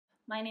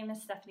My name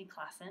is Stephanie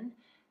Claussen.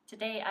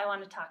 Today I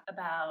want to talk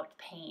about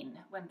pain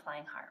when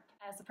playing harp.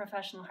 As a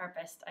professional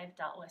harpist, I've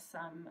dealt with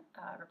some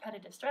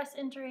repetitive stress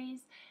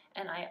injuries,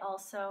 and I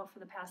also, for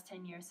the past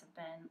 10 years, have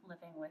been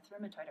living with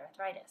rheumatoid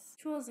arthritis.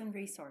 Tools and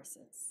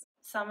resources.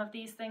 Some of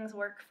these things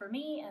work for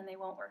me and they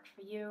won't work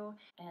for you,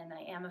 and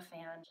I am a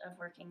fan of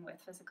working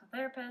with physical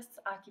therapists,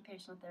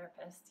 occupational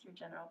therapists, your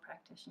general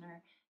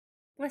practitioner.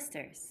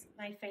 Blisters.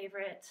 My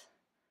favorite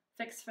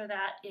fix for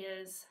that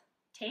is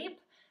tape.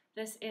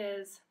 This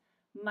is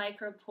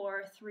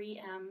micropore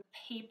 3M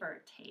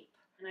paper tape,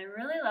 and I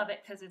really love it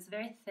because it's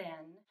very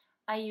thin.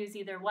 I use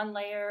either one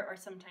layer or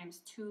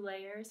sometimes 2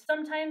 layers.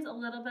 Sometimes a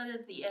little bit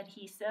of the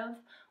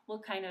adhesive will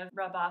kind of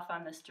rub off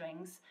on the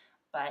strings,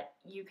 but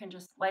you can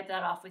just wipe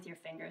that off with your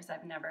fingers.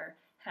 I've never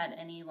had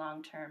any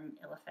long-term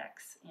ill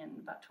effects in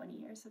about 20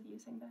 years of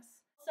using this.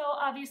 So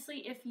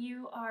obviously, if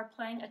you are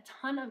playing a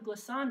ton of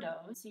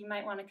glissandos, you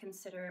might want to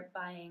consider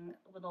buying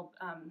little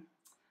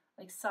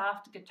like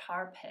soft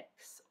guitar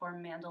picks or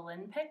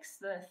mandolin picks.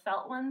 The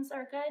felt ones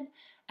are good,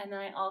 and then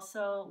I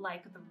also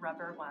like the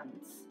rubber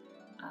ones,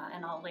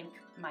 and I'll link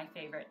my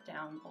favorite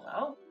down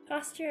below.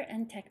 Posture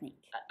and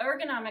technique.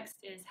 Ergonomics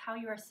is how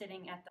you are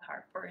sitting at the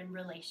harp or in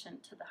relation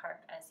to the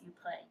harp as you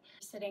play.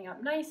 Sitting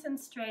up nice and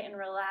straight and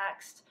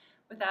relaxed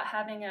without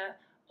having a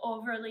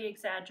overly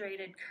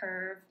exaggerated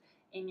curve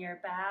in your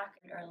back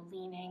or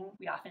leaning.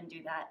 We often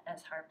do that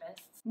as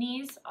harpists.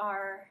 Knees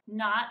are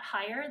not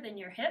higher than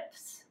your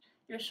hips.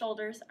 Your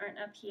shoulders aren't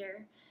up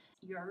here.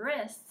 Your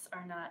wrists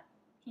are not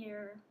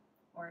here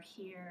or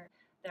here.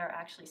 There are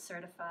actually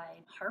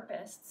certified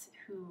harpists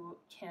who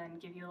can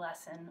give you a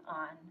lesson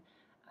on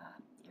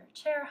your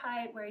chair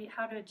height,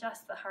 how to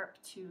adjust the harp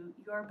to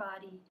your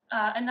body.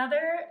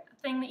 Another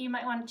thing that you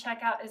might want to check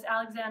out is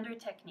Alexander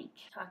technique,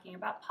 talking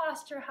about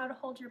posture, how to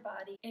hold your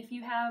body. If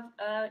you have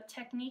a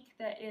technique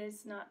that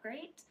is not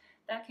great,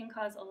 that can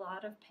cause a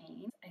lot of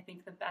pain. I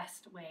think the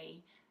best way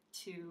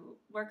to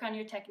work on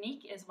your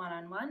technique is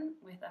one-on-one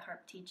with a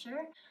harp teacher.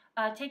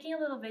 Taking a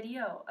little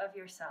video of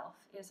yourself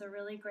is a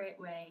really great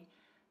way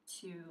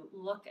to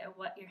look at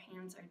what your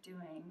hands are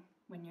doing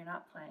when you're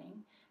not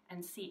playing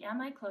and see,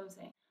 am I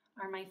closing?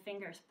 Are my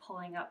fingers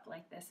pulling up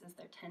like this? Is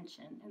there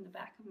tension in the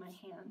back of my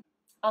hand?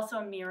 Also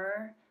a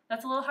mirror.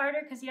 That's a little harder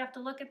because you have to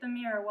look at the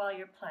mirror while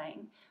you're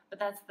playing, but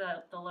that's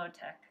the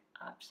low-tech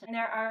option. And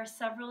there are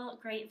several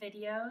great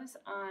videos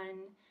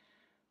on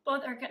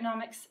both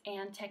ergonomics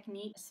and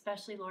technique,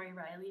 especially Lori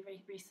Riley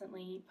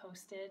recently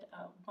posted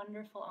a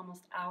wonderful,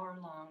 almost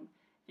hour-long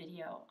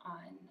video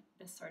on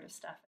this sort of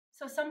stuff.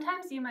 So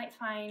sometimes you might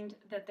find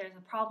that there's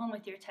a problem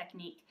with your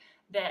technique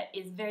that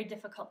is very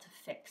difficult to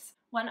fix.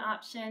 One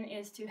option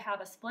is to have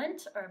a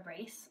splint or a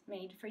brace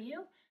made for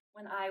you.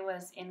 When I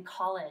was in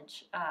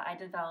college, I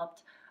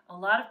developed a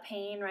lot of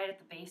pain right at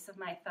the base of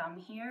my thumb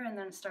here, and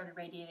then it started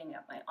radiating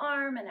up my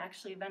arm and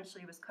actually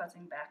eventually was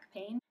causing back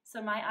pain. So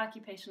my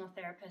occupational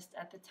therapist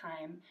at the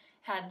time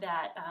had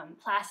that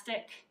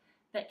plastic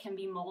that can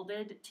be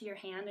molded to your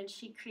hand, and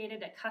she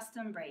created a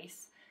custom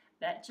brace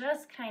that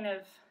just kind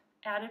of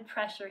added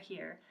pressure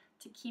here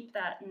to keep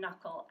that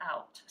knuckle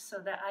out so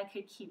that I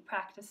could keep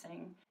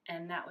practicing,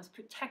 and that was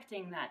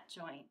protecting that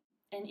joint.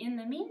 And in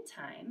the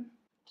meantime,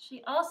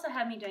 she also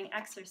had me doing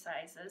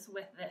exercises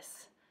with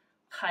this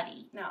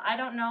putty. Now, I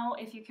don't know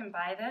if you can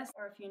buy this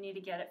or if you need to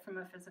get it from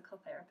a physical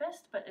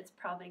therapist, but it's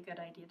probably a good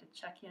idea to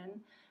check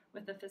in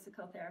with a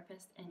physical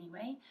therapist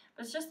anyway.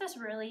 But it's just this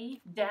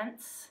really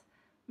dense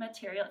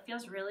material. It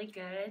feels really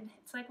good.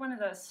 It's like one of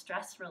those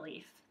stress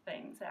relief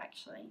things,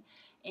 actually,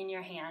 in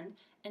your hand.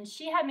 And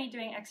she had me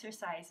doing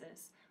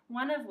exercises,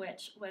 one of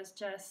which was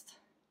just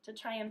to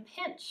try and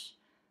pinch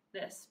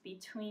this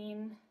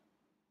between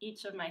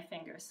each of my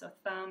fingers. So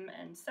thumb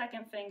and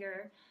second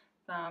finger,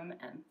 thumb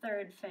and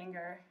third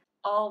finger,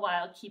 all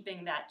while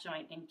keeping that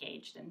joint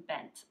engaged and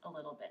bent a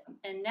little bit.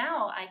 And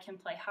now I can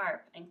play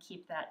harp and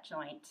keep that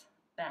joint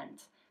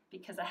bent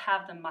because I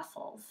have the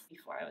muscles.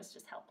 Before I was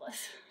just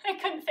helpless. I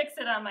couldn't fix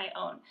it on my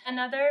own.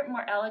 Another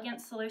more elegant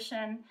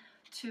solution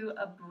to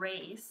a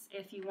brace,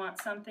 if you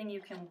want something you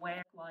can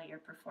wear while you're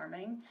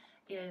performing,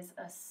 is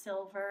a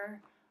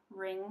silver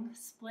ring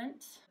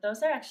splint.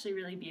 Those are actually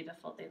really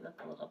beautiful. They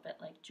look a little bit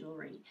like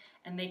jewelry,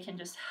 and they can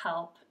just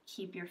help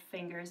keep your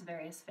fingers,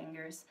 various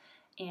fingers,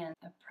 in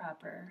a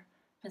proper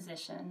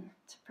position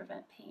to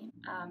prevent pain.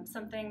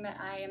 Something that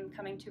I am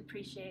coming to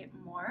appreciate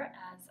more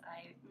as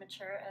I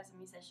mature as a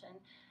musician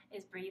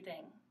is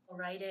breathing. I'll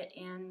write it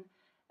in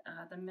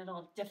the middle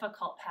of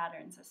difficult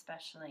patterns,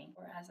 especially,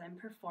 or as I'm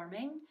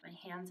performing. My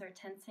hands are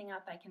tensing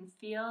up. I can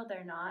feel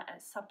they're not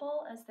as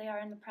supple as they are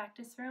in the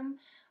practice room.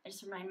 I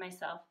just remind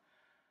myself,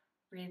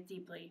 breathe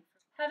deeply.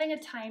 Having a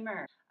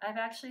timer. I've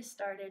actually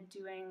started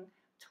doing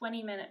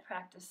 20-minute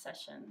practice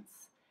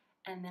sessions,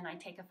 and then I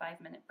take a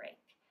 5-minute break.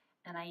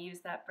 And I use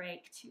that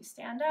break to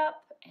stand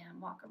up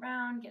and walk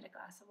around, get a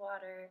glass of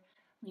water,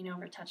 lean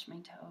over, touch my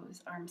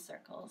toes, arm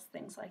circles,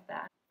 things like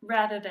that,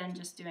 rather than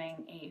just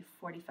doing a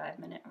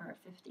 45-minute or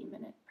a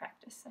 50-minute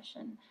practice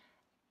session,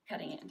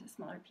 cutting it into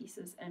smaller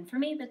pieces. And for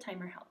me, the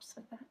timer helps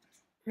with that.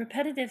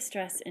 Repetitive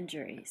stress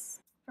injuries.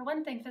 For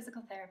one thing,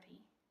 physical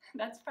therapy.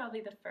 That's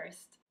probably the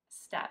first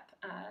step.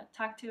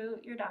 Talk to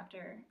your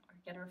doctor or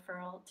get a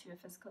referral to a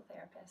physical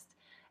therapist.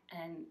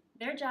 And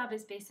their job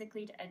is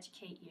basically to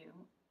educate you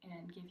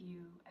and give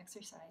you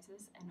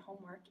exercises and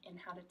homework in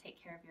how to take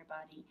care of your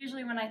body.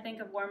 Usually when I think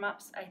of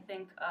warm-ups, I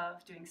think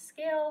of doing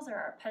scales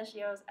or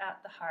arpeggios at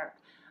the harp,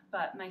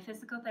 but my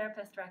physical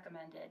therapist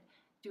recommended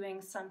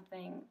doing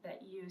something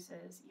that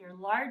uses your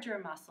larger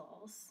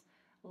muscles,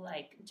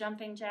 like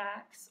jumping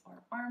jacks or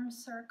arm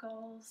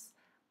circles,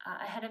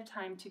 ahead of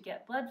time to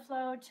get blood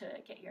flow, to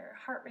get your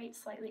heart rate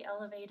slightly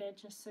elevated,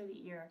 just so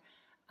that you're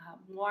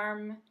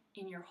warm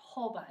in your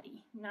whole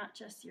body, not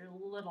just your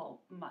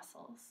little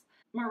muscles.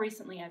 More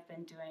recently, I've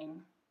been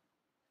doing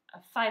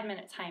a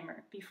 5-minute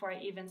timer before I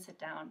even sit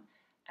down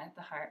at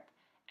the harp,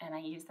 and I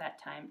use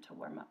that time to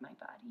warm up my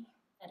body.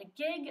 At a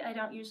gig, I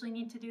don't usually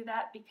need to do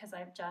that because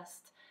I've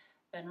just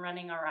been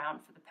running around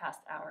for the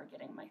past hour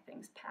getting my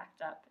things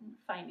packed up and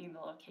finding the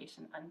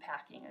location,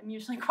 unpacking. I'm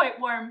usually quite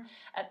warm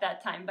at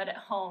that time, but at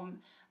home,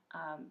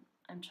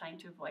 I'm trying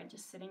to avoid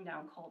just sitting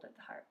down cold at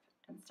the harp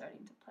and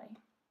starting to play.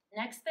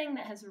 Next thing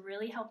that has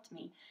really helped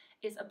me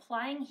is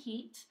applying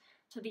heat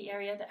to the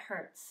area that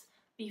hurts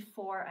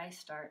before I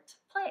start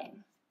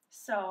playing.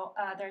 So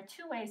there are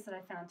 2 ways that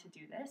I found to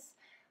do this.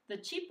 The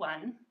cheap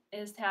one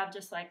is to have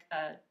just like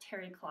a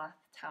terry cloth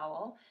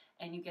towel,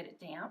 and you get it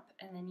damp,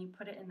 and then you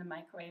put it in the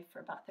microwave for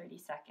about 30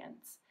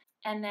 seconds.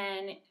 And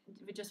then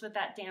just with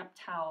that damp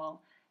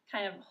towel,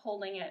 kind of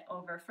holding it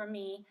over. For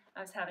me,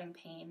 I was having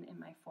pain in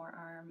my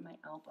forearm, my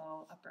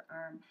elbow, upper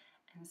arm,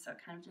 and so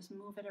kind of just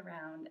move it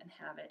around and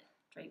have it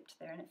draped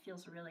there, and it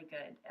feels really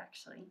good,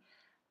 actually.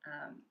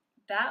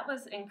 That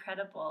was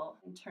incredible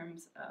in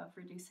terms of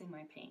reducing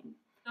my pain.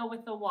 So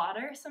with the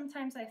water,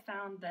 sometimes I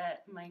found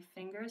that my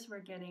fingers were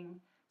getting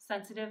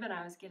sensitive and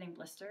I was getting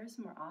blisters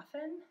more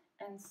often.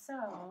 And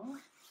so,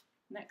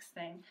 next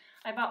thing,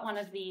 I bought one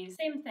of these.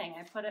 Same thing,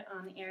 I put it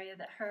on the area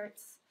that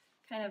hurts,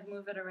 kind of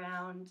move it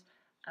around.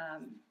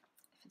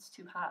 If it's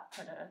too hot,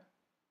 put a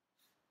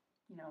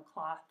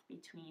cloth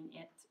between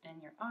it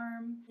and your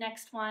arm.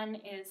 Next one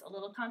is a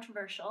little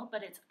controversial,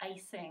 but it's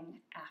icing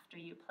after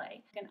you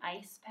play. An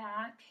ice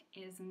pack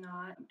is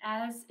not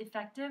as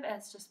effective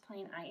as just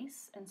plain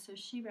ice, and so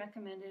she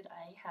recommended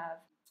I have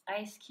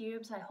ice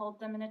cubes. I hold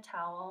them in a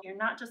towel. You're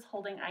not just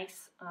holding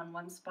ice on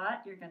one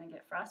spot. You're going to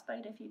get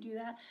frostbite if you do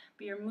that,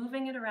 but you're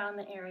moving it around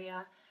the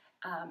area,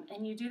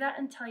 and you do that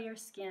until your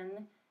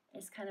skin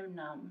is kind of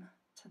numb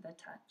to the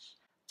touch.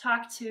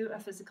 Talk to a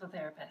physical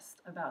therapist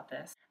about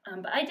this.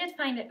 But I did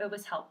find it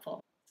was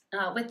helpful,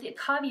 with the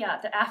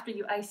caveat that after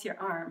you ice your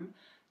arm,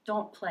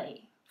 don't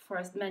play for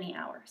as many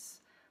hours,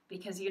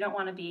 because you don't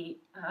want to be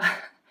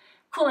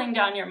cooling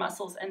down your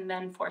muscles and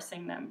then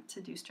forcing them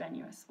to do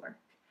strenuous work.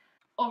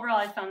 Overall,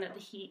 I found that the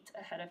heat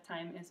ahead of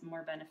time is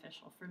more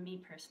beneficial for me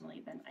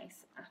personally than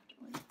ice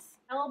afterwards.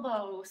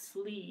 Elbow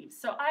sleeves.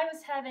 So I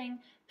was having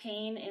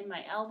pain in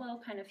my elbow,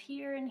 kind of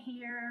here and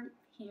here,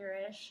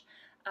 here-ish.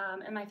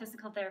 And my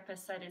physical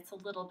therapist said it's a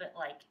little bit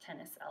like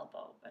tennis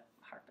elbow, but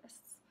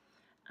Harpists.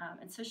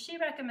 And so she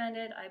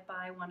recommended I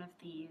buy one of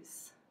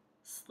these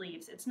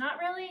sleeves. It's not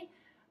really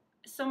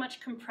so much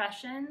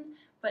compression,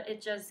 but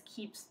it just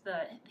keeps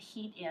the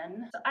heat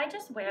in. So I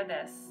just wear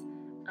this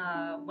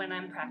when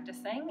I'm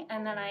practicing,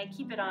 and then I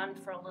keep it on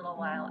for a little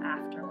while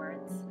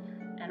afterwards.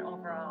 And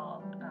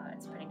overall,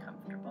 it's pretty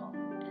comfortable.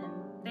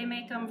 And they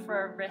make them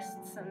for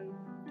wrists and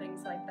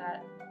things like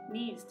that.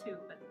 Knees too,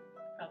 but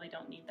probably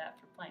don't need that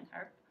for playing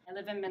harp. I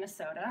live in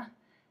Minnesota.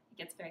 It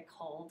gets very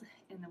cold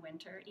in the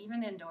winter.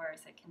 Even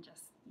indoors, you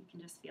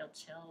can just feel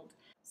chilled.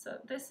 So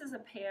this is a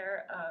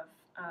pair of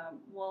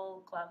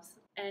wool gloves.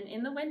 And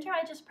in the winter,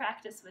 I just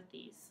practice with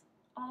these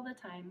all the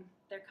time.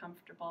 They're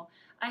comfortable.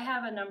 I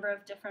have a number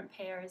of different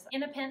pairs.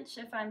 In a pinch,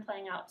 if I'm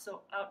playing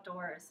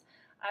outdoors,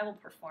 I will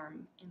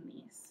perform in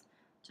these,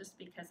 just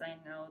because I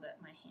know that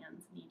my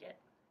hands need it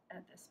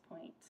at this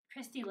point.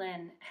 Christy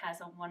Lynn has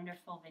a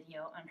wonderful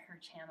video on her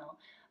channel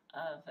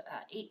of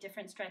 8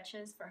 different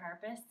stretches for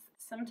harpists.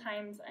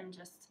 Sometimes I'm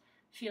just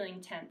feeling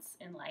tense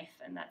in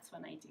life, and that's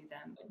when I do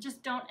them.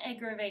 Just don't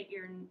aggravate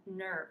your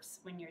nerves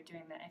when you're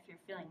doing that. If you're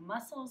feeling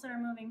muscles are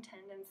moving,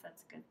 tendons,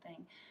 that's a good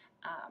thing.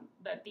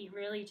 But be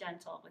really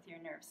gentle with your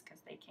nerves,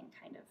 because they can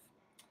kind of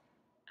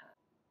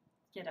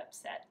get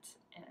upset,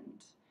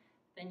 and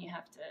then you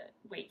have to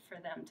wait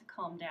for them to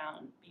calm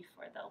down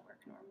before they'll work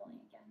normally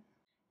again.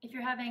 If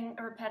you're having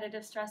a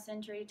repetitive stress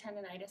injury,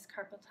 tendonitis,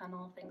 carpal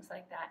tunnel, things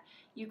like that,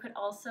 you could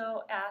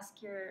also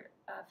ask your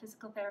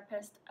physical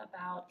therapist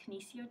about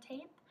kinesio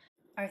tape.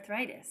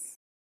 Arthritis.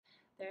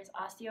 There's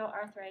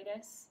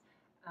osteoarthritis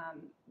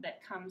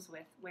that comes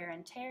with wear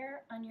and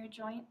tear on your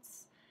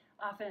joints,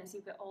 often as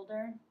you get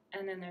older.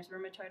 And then there's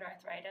rheumatoid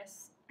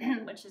arthritis,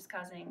 which is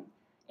causing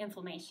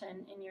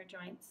inflammation in your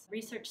joints.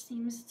 Research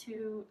seems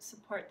to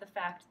support the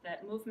fact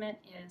that movement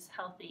is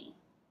healthy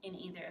in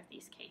either of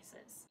these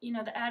cases. You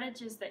know, the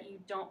adage is that you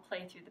don't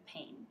play through the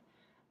pain.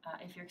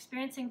 If you're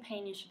experiencing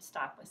pain, you should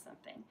stop with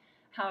something.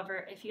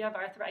 However, if you have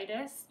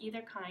arthritis,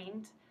 either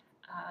kind,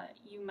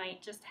 you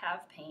might just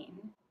have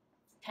pain.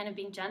 kind of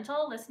being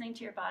gentle, listening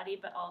to your body,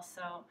 but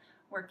also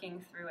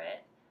working through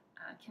it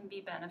can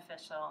be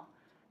beneficial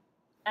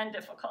and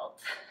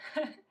difficult.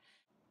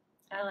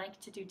 I like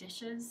to do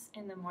dishes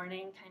in the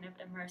morning, kind of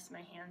immerse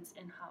my hands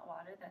in hot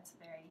water. That's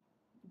a very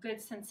good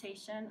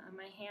sensation on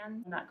my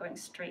hand. I'm not going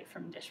straight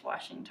from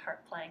dishwashing to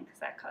harp playing because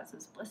that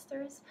causes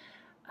blisters.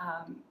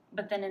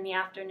 But then in the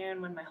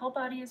afternoon, when my whole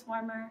body is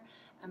warmer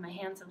and my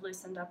hands have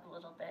loosened up a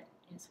little bit,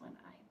 is when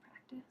I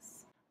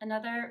practice.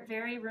 Another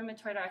very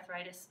rheumatoid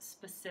arthritis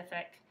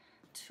specific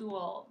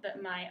tool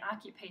that my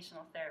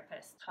occupational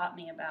therapist taught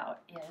me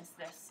about is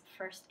this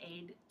first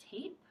aid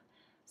tape.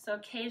 So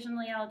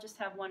occasionally I'll just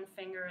have one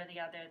finger or the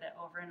other that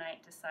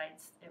overnight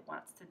decides it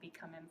wants to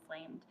become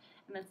inflamed,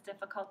 and it's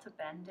difficult to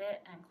bend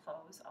it and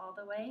close all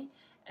the way.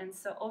 And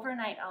so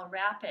overnight I'll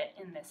wrap it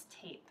in this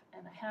tape,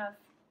 and I have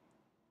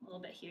a little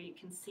bit here. You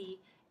can see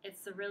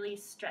it's the really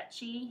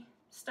stretchy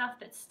stuff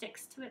that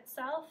sticks to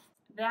itself.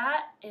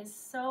 That is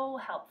so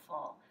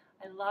helpful.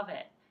 I love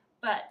it.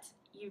 But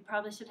you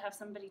probably should have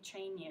somebody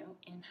train you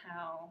in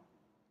how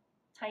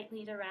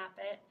tightly to wrap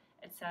it,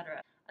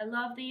 etc. I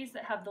love these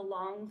that have the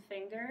long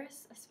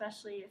fingers,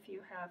 especially if you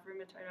have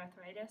rheumatoid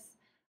arthritis.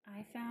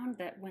 I found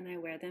that when I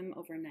wear them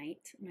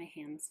overnight, my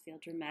hands feel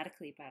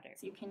dramatically better.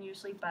 So you can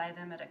usually buy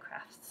them at a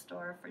craft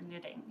store for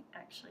knitting,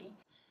 actually.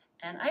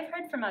 And I've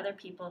heard from other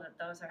people that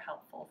those are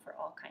helpful for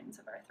all kinds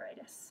of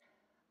arthritis.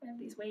 I have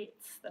these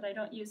weights that I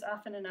don't use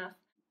often enough.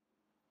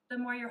 The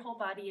more your whole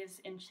body is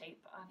in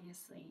shape,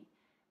 obviously,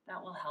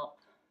 that will help.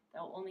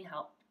 That will only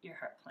help your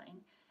harp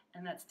playing,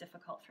 and that's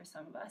difficult for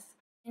some of us.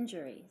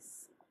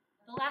 Injuries.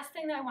 The last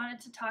thing that I wanted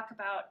to talk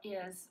about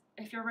is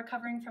if you're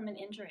recovering from an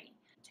injury,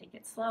 take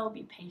it slow,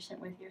 be patient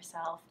with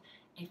yourself.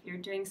 If you're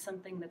doing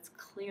something that's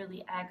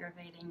clearly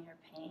aggravating your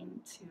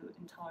pain to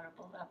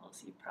intolerable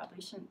levels, you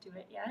probably shouldn't do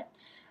it yet.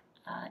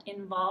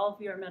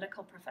 Involve your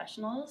medical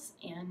professionals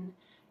in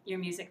your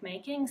music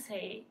making.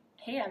 Say,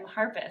 hey, I'm a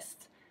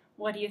harpist.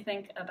 What do you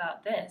think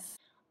about this?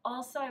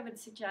 Also, I would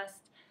suggest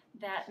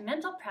that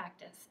mental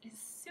practice is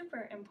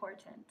super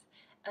important,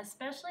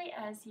 especially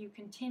as you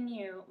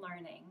continue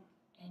learning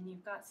and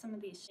you've got some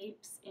of these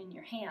shapes in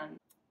your hand.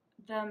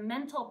 The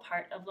mental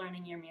part of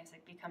learning your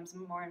music becomes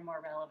more and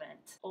more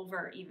relevant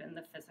over even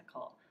the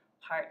physical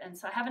part. And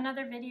so I have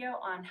another video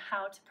on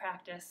how to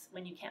practice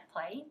when you can't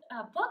play.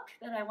 A book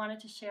that I wanted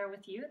to share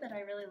with you that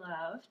I really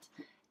loved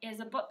is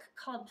a book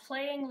called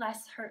Playing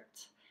Less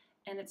Hurt,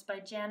 and it's by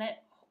Janet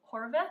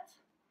Horvath.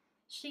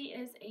 She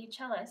is a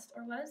cellist,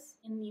 or was,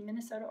 in the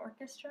Minnesota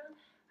Orchestra,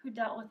 who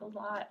dealt with a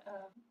lot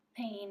of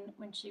pain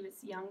when she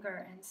was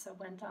younger, and so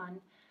went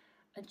on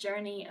a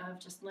journey of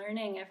just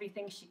learning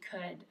everything she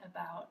could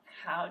about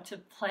how to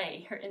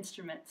play her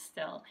instrument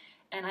still.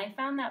 And I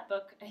found that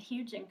book a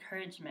huge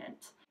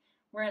encouragement.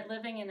 We're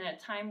living in a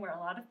time where a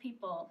lot of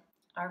people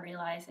are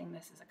realizing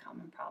this is a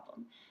common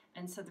problem,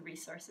 and so the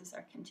resources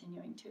are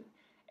continuing to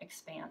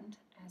expand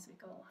as we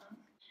go along.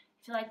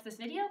 If you liked this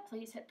video,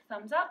 please hit the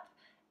thumbs up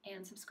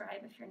and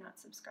subscribe if you're not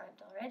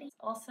subscribed already.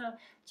 Also,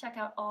 check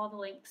out all the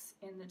links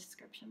in the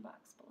description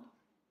box below.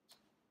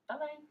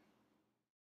 Bye-bye.